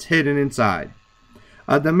pronounced. It's hidden inside.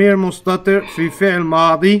 الضمير مستتر في فعل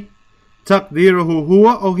ماضي تقديره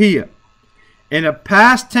هو أو هي. In a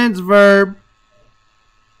past tense verb,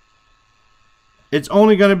 it's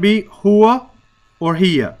only going to be huwa or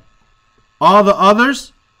hiya. All the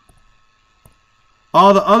others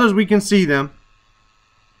we can see them.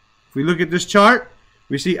 If we look at this chart,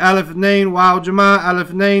 we see alif nain, waw jama,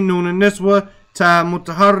 alif nain, noon and niswa, ta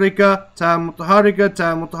mutaharrika, ta mutaharrika,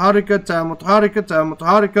 ta mutaharrika, ta mutaharrika, ta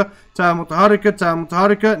mutaharrika, ta mutaharrika, ta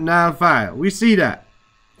mutaharrika, na fa'il. We see that.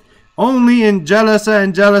 Only in jalasa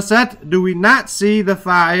and jalasat do we not see the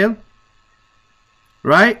fa'il,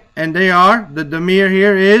 right? And they are, the damir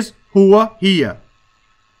here is huwa hiya,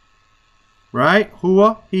 right?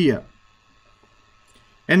 Huwa hiya.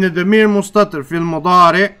 And the damir mustatir fil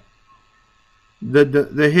mudari',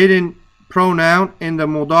 the hidden pronoun in the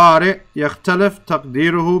mudari' يختلف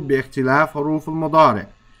تقديره باختلاف حروف المضارع.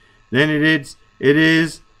 Then it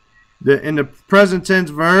is in the present tense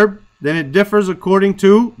verb, then it differs according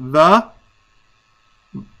to the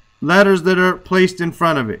letters that are placed in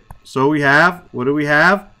front of it. So we have, what do we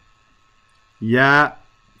have? Ya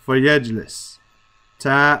for yajlis,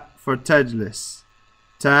 ta for tajlis,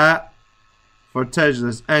 ta for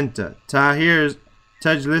tajlis, anta. Ta here is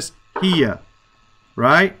tajlis hiya,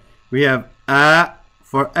 right? We have a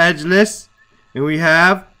for ajlis, and we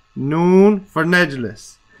have noon for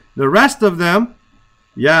najlis. The rest of them,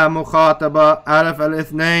 ya mukhataba, alif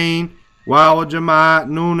al-ithnain, waw al-jama'a,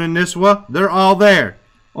 noon and niswa, they're all there.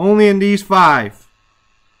 Only in these five,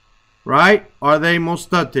 right, are they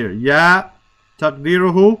mustatir. Ya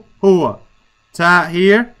taqdiruhu huwa. Ta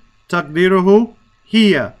here, taqdiruhu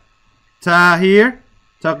hiya. Ta here,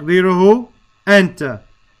 taqdiruhu anta.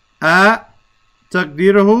 A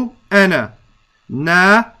taqdiruhu ana.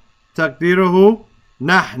 Na taqdiruhu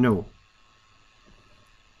nahnu.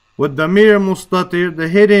 With damir mustatir, the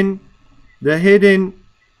hidden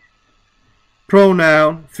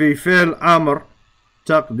pronoun fi fi'l amr,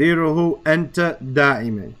 taqdiruhu anta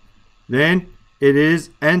da'iman. Then it is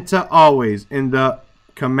anta always in the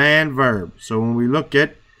command verb. So when we look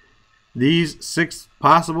at these 6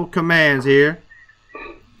 possible commands here,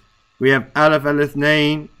 we have alif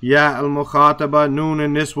al-ithnain, ya al-mukhataba, noon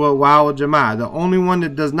and niswa, waw al-jama'a. The only one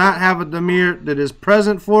that does not have a damir that is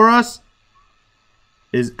present for us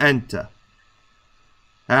is anta.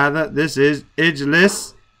 This is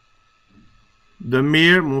ijlis,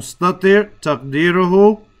 damir mustatir,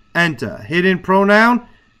 taqdiruhu anta. Hidden pronoun,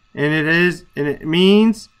 and it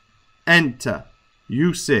means anta.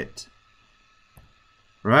 You sit.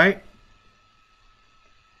 Right?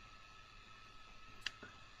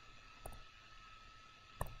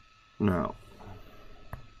 Now,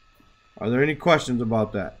 are there any questions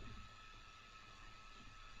about that?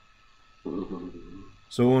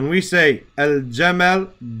 So when we say al-jamal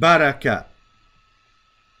baraka,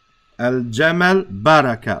 al-jamal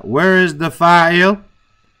baraka, where is the fa'il?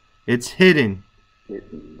 It's hidden.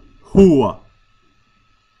 Huwa.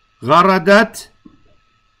 Gharadat,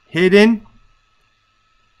 hidden.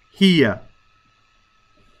 Hiya.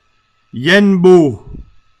 Yanbu.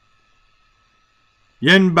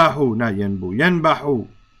 Yanbahu, not yanbu. Yanbahu.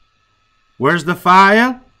 Where's the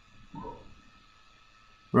fa'il?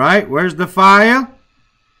 Right? Where's the fa'il?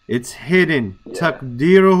 It's hidden.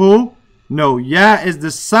 Taqdiruhu. No, ya is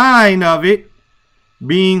the sign of it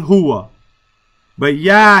being huwa. But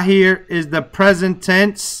ya here is the present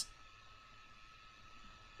tense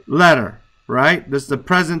letter, right? This is the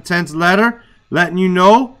present tense letter, letting you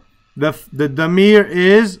know the damir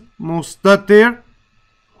is mustatir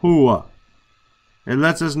huwa. It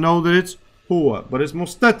lets us know that it's huwa, but it's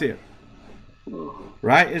mustatir,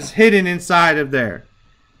 right? It's hidden inside of there.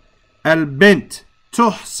 Al-bint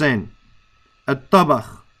tuhsin.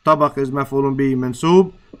 At-tabakh. Tabakh is maf'ulun bihi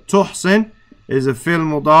mansub. Tuhsin is a fil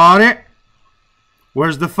mudari'.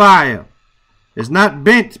 Where's the fa'il? It's not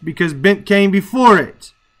bint because bint came before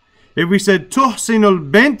it. If we said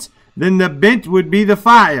tuhsinul bint, then the bint would be the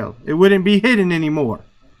fa'il. It wouldn't be hidden anymore.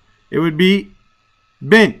 It would be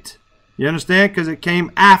bint. You understand? Because it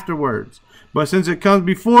came afterwards. But since it comes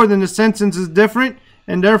before, then the sentence is different,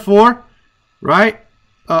 and therefore, right?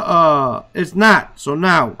 It's not. So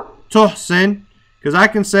now, tuhsin, because I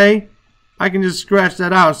can just scratch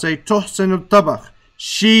that out and say tuhsinul tabakh.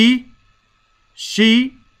 She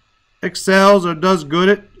excels or does good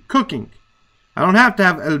at cooking. I don't have to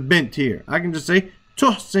have al-bint here. I can just say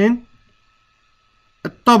tuhsin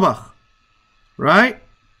at-tabakh. Right?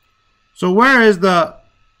 So where is the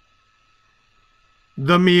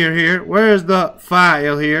damir here? Where is the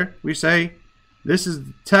fa'il here? We say this is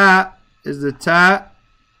ta, is the ta.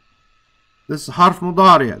 This is harf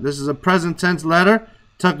mudariya. This is a present tense letter.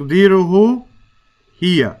 Taqdiruhu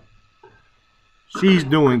hiya. She's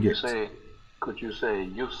doing it. Could you say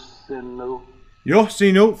yusinu?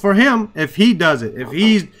 Yuhsinu for him if he does it. If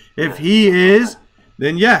he is,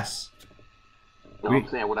 then yes. No, I'm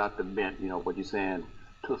saying without the bent, you know, what you're saying,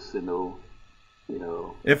 tusinu, you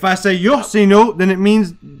know. If I say yuhsinu, then it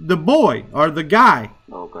means the boy or the guy.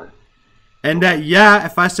 Okay. And that ya,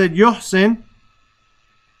 if I said yuhsin,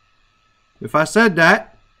 if I said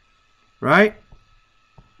that, right?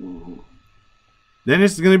 Then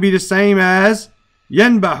it's going to be the same as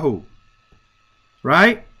yanbahu.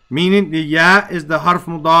 Right? Meaning the ya is the harf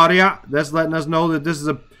mudari'a. That's letting us know that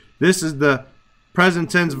this is the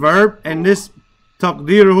present tense verb, and this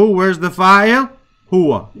taqdiruhu, where's the fa'il?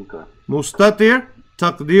 Huwa. Okay. Mustatir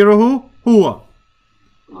taqdiruhu huwa.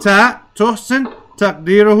 Ta tuhsin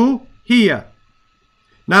taqdiruhu hiya.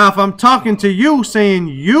 Now if I'm talking to you saying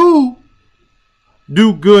you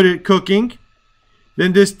do good at cooking,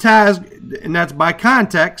 then this ta is, and that's by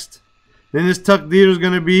context, then this taqdir is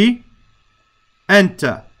going to be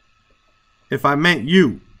anta. If I meant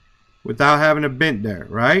you, without having a bent there,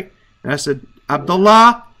 right? And I said,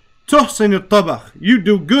 Abdullah, tuhsin al-tabakh. You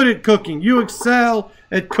do good at cooking. You excel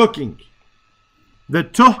at cooking. The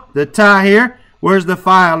ta here, where's the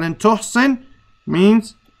file? In tuhsin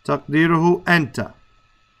means taqdiruhu anta.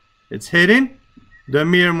 It's hidden.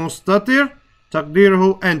 Damir mustatir,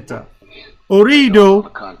 taqdiruhu anta.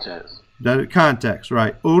 Uridu. The context,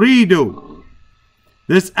 right? Uridu.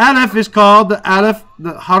 This alif is called the alif,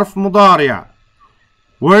 the harf mudari'a.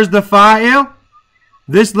 Where's the fa'il?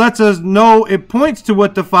 This lets us know, it points to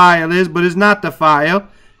what the fa'il is, but it's not the fa'il.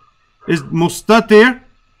 It's mustatir,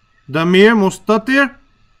 damir mustatir,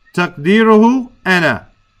 taqdiruhu ana.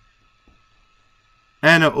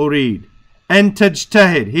 Ana urid. And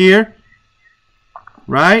tajtahid here,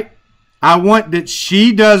 right? I want that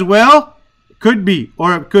she does well, could be,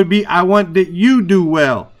 or it could be I want that you do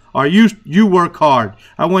well. Or you work hard.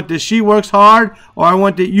 I want that she works hard, or I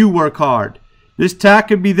want that you work hard. This ta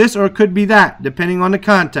could be this or it could be that, depending on the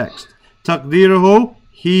context. Taqdiruhu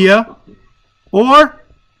hiya or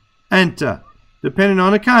anta, depending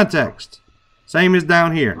on the context. Same as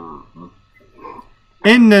down here.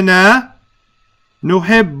 Innana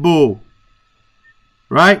nuhibbu.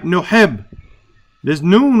 Right? Nuhib. This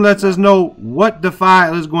noon lets us know what the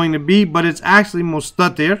fa'il is going to be, but it's actually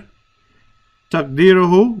mustatir.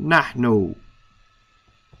 Taqdiruhu nahnu.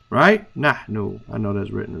 Right? Nahnu. I know that's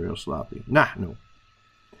written real sloppy. Nahnu.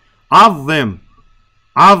 Azim.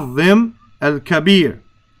 Azim al-kabir.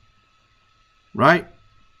 Right?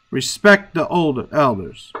 Respect the older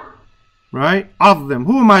elders. Right? Azim.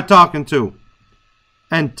 Who am I talking to?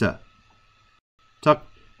 Anta.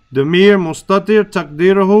 Damir mustatir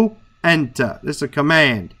taqdiruhu anta. This is a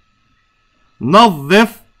command.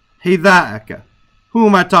 Nadhif hidha'aka. Who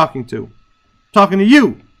am I talking to? Talking to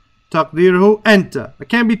you. Taqdiruhu anta. I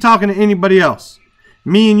can't be talking to anybody else.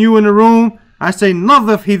 Me and you in the room, I say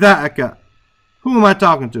nadhif hidha'aka. Who am I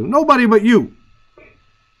talking to? Nobody but you.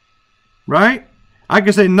 Right? I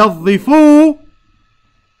can say nadhifu.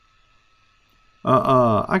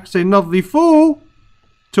 I can say nadhifu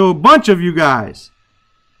to a bunch of you guys.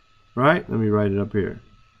 Right? Let me write it up here.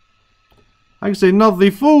 I can say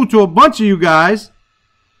nadhifu to a bunch of you guys.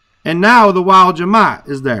 and now the waw jama'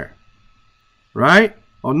 is there. Right?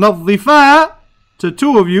 Or nadhifa to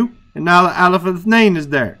two of you, and now the alif al-ithnain is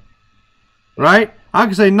there. Right? I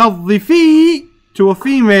can say nadhifi to a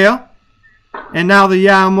female, and now the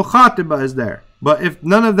ya mukhatiba is there. But if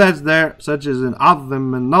none of that's there, such as an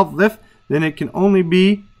adhim and nadhif, then it can only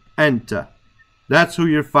be anta. That's who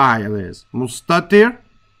your fa'il is. Mustatir,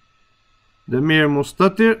 damir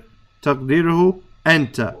mustatir, taqdiruhu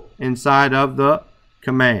anta, inside of the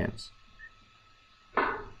commands.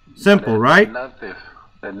 Simple, right? The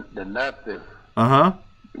nathif. Uh-huh.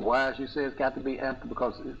 Why you say it's got to be anta?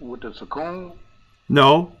 Because with the sukoon?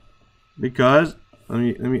 No, because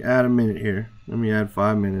let me add a minute here. Let me add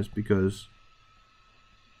 5 minutes because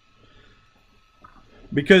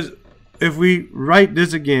if we write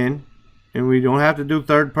this again, and we don't have to do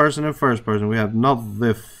third person and first person, we have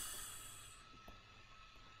nadhif.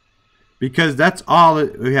 Because that's all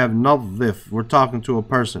we have, nadhif. We're talking to a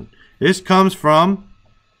person. This comes from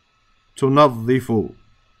tunadhifu.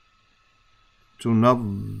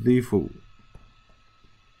 Tunadhifu.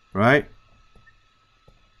 Right?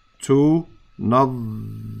 Tunadhifu.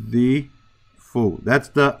 That's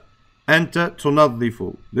the anta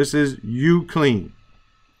tunadhifu. This is you clean.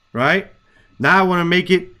 Right? Now I want to make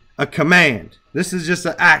it a command. This is just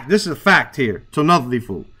an act. This is a fact here.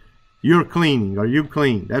 Tunadhifu. You're cleaning, or you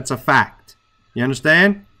clean. That's a fact. You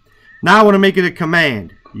understand? Now I want to make it a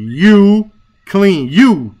command. You clean.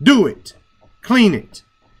 You do it. Clean it.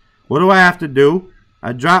 What do I have to do?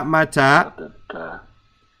 I drop my ta.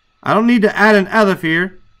 I don't need to add an alif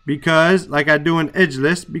here because, like I do in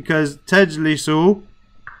ijlis, because tajlisu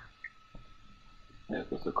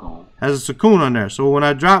has a sukoon on there. So when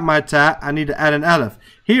I drop my ta, I need to add an alif.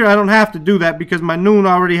 Here I don't have to do that because my noon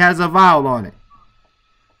already has a vowel on it.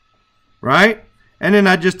 Right? And then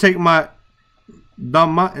I just take my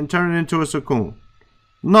dhamma and turn it into a sukoon.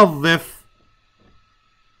 Nadhif.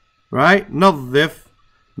 Right? Nadhif.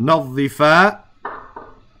 Nadhifa.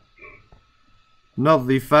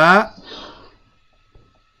 Nadhifa.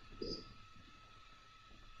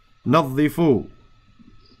 Nadhifu.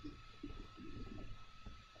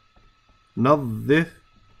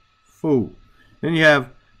 Nadhifu. Then you have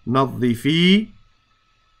nadhifi,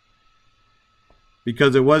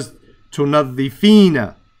 because it was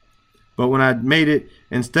tunadhifina. But when I made it,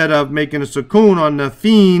 instead of making a sukoon on the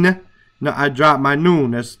feen, no, I dropped my noon.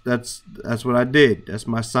 That's what I did. That's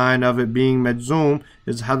my sign of it being medzum,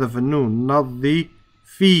 is hadaf a noon.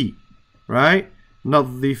 Nadhifi. Right?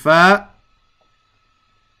 Nadhifa.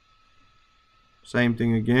 Same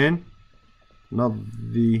thing again.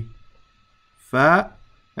 Nadhifa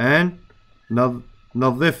and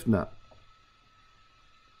nadhifna.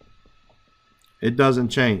 It doesn't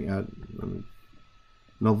change.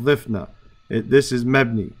 Nadhifna. This is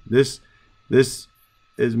mebni. This is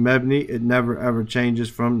mebni. It never ever changes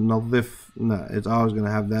from nadhifna. It's always going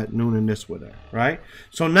to have that noon and niswa there. Right?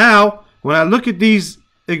 So now, when I look at these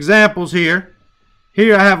examples here I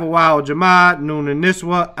have a waw jamaat, noon and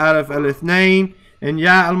niswa, alif al-ithnain, and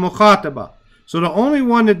ya al-mukhataba. So the only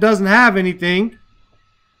one that doesn't have anything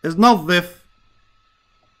is nadhif.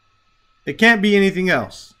 It can't be anything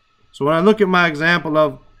else. So when I look at my example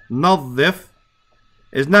of nadhif,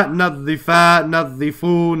 it's not nadhifa,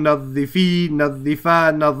 nadhifu, nadhifi,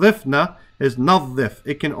 nadhifa, nadhifna. It's nadhif.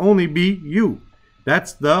 It can only be you.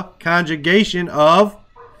 That's the conjugation of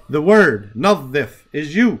the word. Nadhif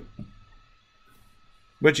is you.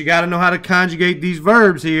 But you got to know how to conjugate these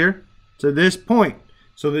verbs here to this point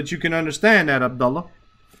so that you can understand that, Abdullah.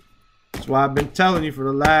 That's why I've been telling you for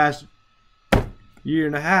the last year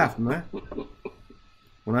and a half, man.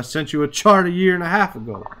 When I sent you a chart a year and a half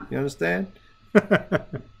ago. You understand?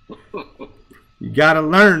 You got to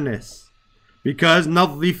learn this. Because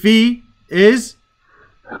nadhifi is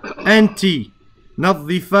anti.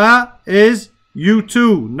 Nadhifa is you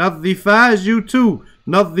too. Nadhifa is you too.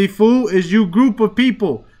 Nadhifu is you group of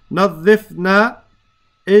people. Nadhifna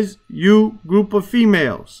is you group of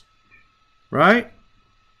females. Right?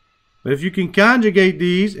 But if you can conjugate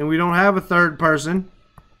these, and we don't have a third person,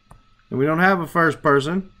 and we don't have a first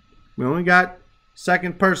person, we only got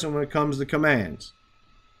second person when it comes to commands.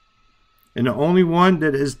 And the only one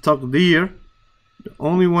that is taqdir, the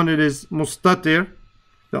only one that is mustatir,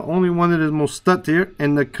 the only one that is mustatir,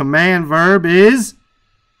 and the command verb is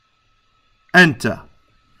anta.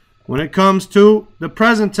 When it comes to the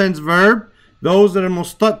present tense verb, those that are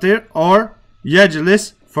mustatir are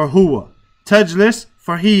yajlis for huwa, tajlis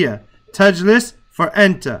for hiya, tajlis for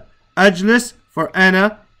anta, ajlis for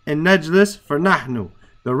ana, and najlis for nahnu.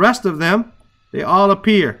 The rest of them, they all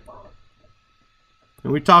appear.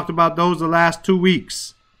 And we talked about those the last 2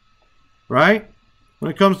 weeks. Right? when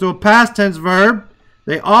it comes to a past tense verb,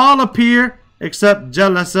 they all appear except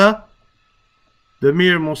jalasa,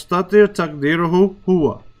 damir mustatir, taqdiruhu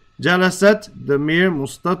huwa. Jalasat, damir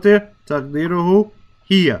mustatir, taqdiruhu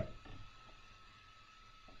hiya.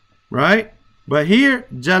 Right? But here,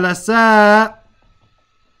 jalasa,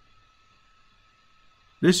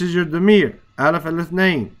 this is your damir. Alif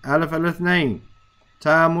al-ithnain, alif al-ithnain,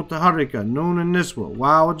 ta mutaharrika, noon al-niswa,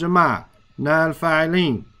 waw al-jama'a, na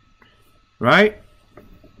al-fa'ilin. Right?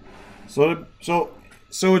 So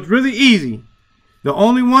it's really easy. The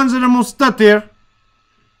only ones that are mustatir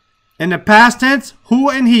in the past tense,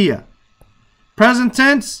 huwa and hiya. Present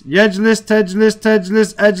tense, yajlis, tajlis,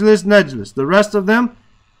 tajlis, ajlis, najlis. The rest of them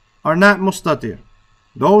are not mustatir.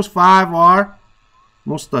 Those 5 are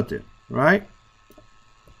mustatir, right?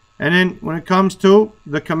 And then when it comes to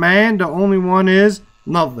the command, the only one is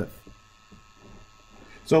nadhif.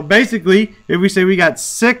 So basically, if we say we got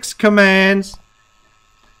 6 commands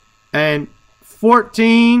and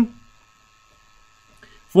 14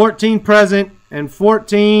 present and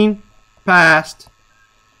 14 past,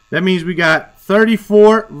 that means we got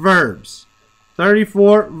 34 verbs.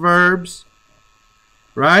 34 verbs,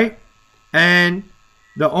 right? And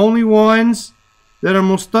the only ones that are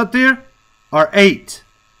mustatir are 8.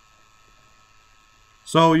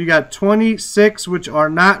 So you got 26 which are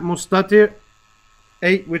not mustatir,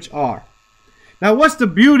 8 which are. Now what's the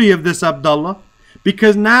beauty of this, Abdullah?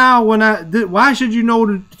 Because now why should you know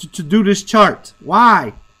to do this chart?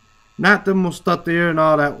 Why? Not the mustatir and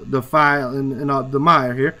all that, the file and all the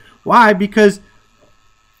mire here. Why? Because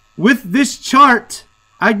with this chart,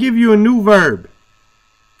 I give you a new verb.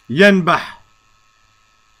 Yanbah.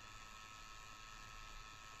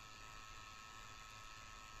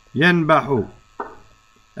 Yanbahu.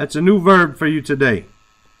 That's a new verb for you today.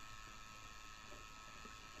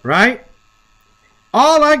 Right?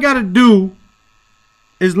 All I got to do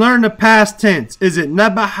is learn the past tense. Is it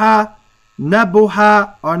nabaha,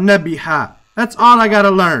 nabuha, or nabiha? That's all I got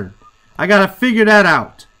to learn. I got to figure that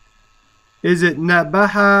out. Is it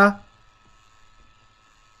nabaha,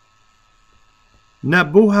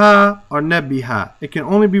 nabuha, or nabiha? It can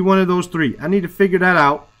only be one of those 3. I need to figure that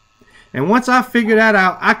out. And once I figure that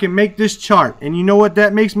out, I can make this chart. And you know what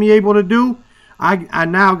that makes me able to do? I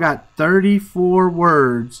now got 34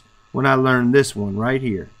 words when I learn this one right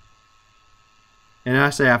here. And I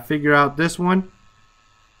say I figure out this one.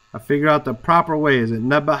 I figure out the proper way. Is it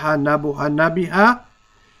nabaha, nabuha, nabiha?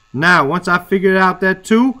 Now, once I figured out that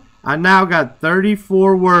too, I now got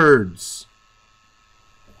 34 words.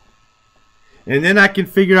 And then I can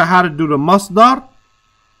figure out how to do the masdar.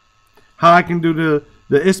 How I can do the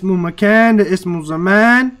ismu makan, the ismu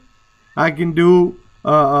zaman. I can do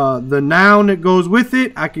the noun that goes with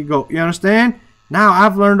it. I can go, you understand? Now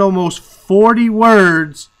I've learned almost 40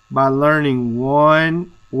 words by learning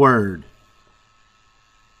one word.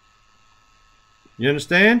 You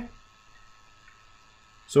understand?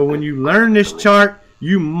 So when you learn this chart,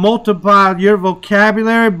 you multiply your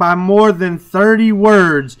vocabulary by more than 30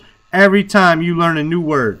 words every time you learn a new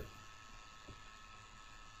word.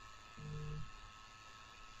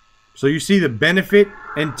 So you see the benefit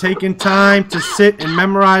in taking time to sit and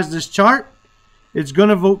memorize this chart? It's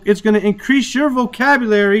gonna increase your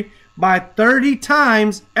vocabulary by 30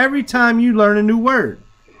 times every time you learn a new word.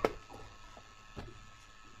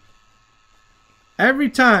 Every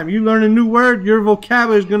time you learn a new word, your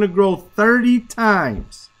vocabulary is going to grow 30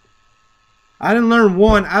 times. I didn't learn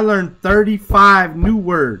one, I learned 35 new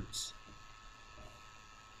words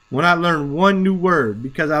when I learned one new word,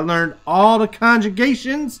 because I learned all the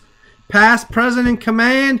conjugations, past, present, and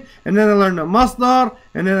command, and then I learned the masdar,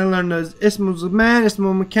 and then I learned the ismu zaman,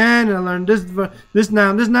 ismu makan, and I learned this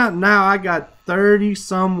noun, this noun. Now I got 30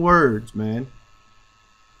 some words, man.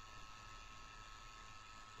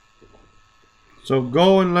 So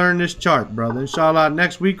go and learn this chart, brother. Inshallah,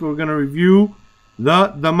 next week we're going to review the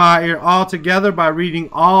dama'ir all together by reading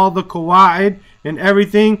all the qawaid and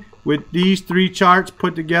everything with these 3 charts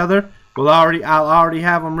put together. I'll already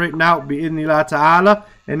have them written out, bi'idhnillah ta'ala,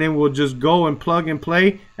 and then we'll just go and plug and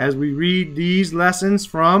play as we read these lessons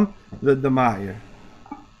from the dama'ir.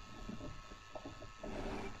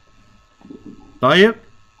 Tayyib?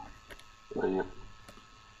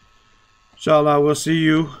 Inshallah, we'll see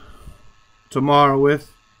you tomorrow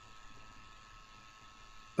with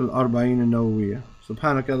Al-Arba'in An-Nawawiyya.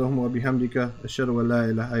 Subhanaka Allahumma wa bihamdika ashhadu an la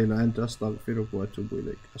ilaha illa anta astaghfiruka wa atubu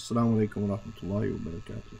ilayk. Assalamu alaikum wa rahmatullahi wa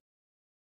barakatuh.